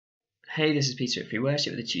Hey, this is Peter at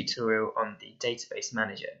FreeWorship with a tutorial on the Database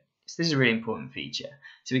Manager. So this is a really important feature.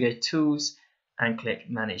 So we go to Tools and click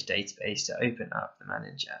Manage Database to open up the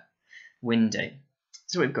Manager window.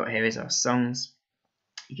 So what we've got here is our songs.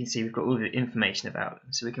 You can see we've got all the information about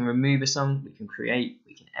them. So we can remove a song, we can create,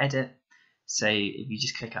 we can edit. So if you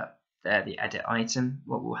just click up there, the edit item,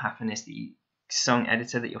 what will happen is the song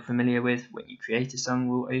editor that you're familiar with when you create a song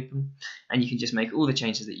will open, and you can just make all the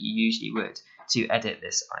changes that you usually would to edit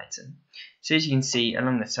this item. So as you can see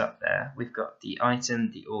along the top there, we've got the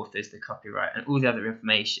item, the authors, the copyright, and all the other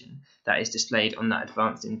information that is displayed on that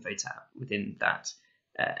advanced info tab within that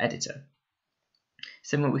editor.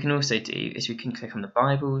 So what we can also do is we can click on the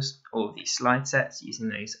Bibles or the slide sets using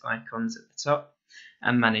those icons at the top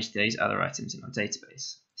and manage those other items in our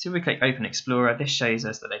database. So if we click Open Explorer, this shows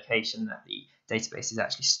us the location that the database is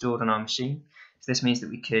actually stored on our machine. So this means that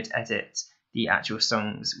we could edit the actual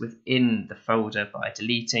songs within the folder by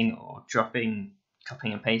deleting or dropping,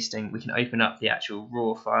 copying and pasting. We can open up the actual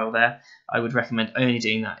raw file there. I would recommend only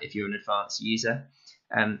doing that if you're an advanced user.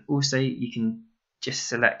 Also, you can just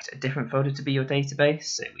select a different folder to be your database.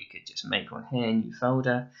 So we could just make one here, new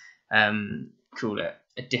folder, call it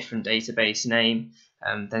a different database name,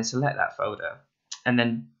 then select that folder, and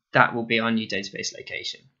then that will be our new database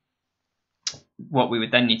location. What we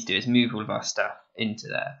would then need to do is move all of our stuff into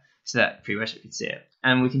there so that FreeWorship can see it.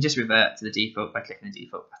 And we can just revert to the default by clicking the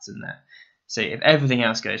default button there. So if everything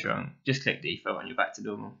else goes wrong, just click default and you're back to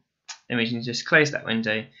normal. Then we can just close that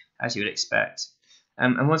window as you would expect.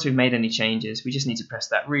 And once we've made any changes, we just need to press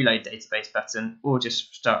that reload database button or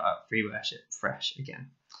just start up FreeWorship fresh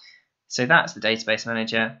again. So that's the Database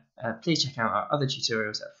Manager. Please check out our other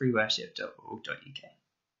tutorials at freeworship.org.uk.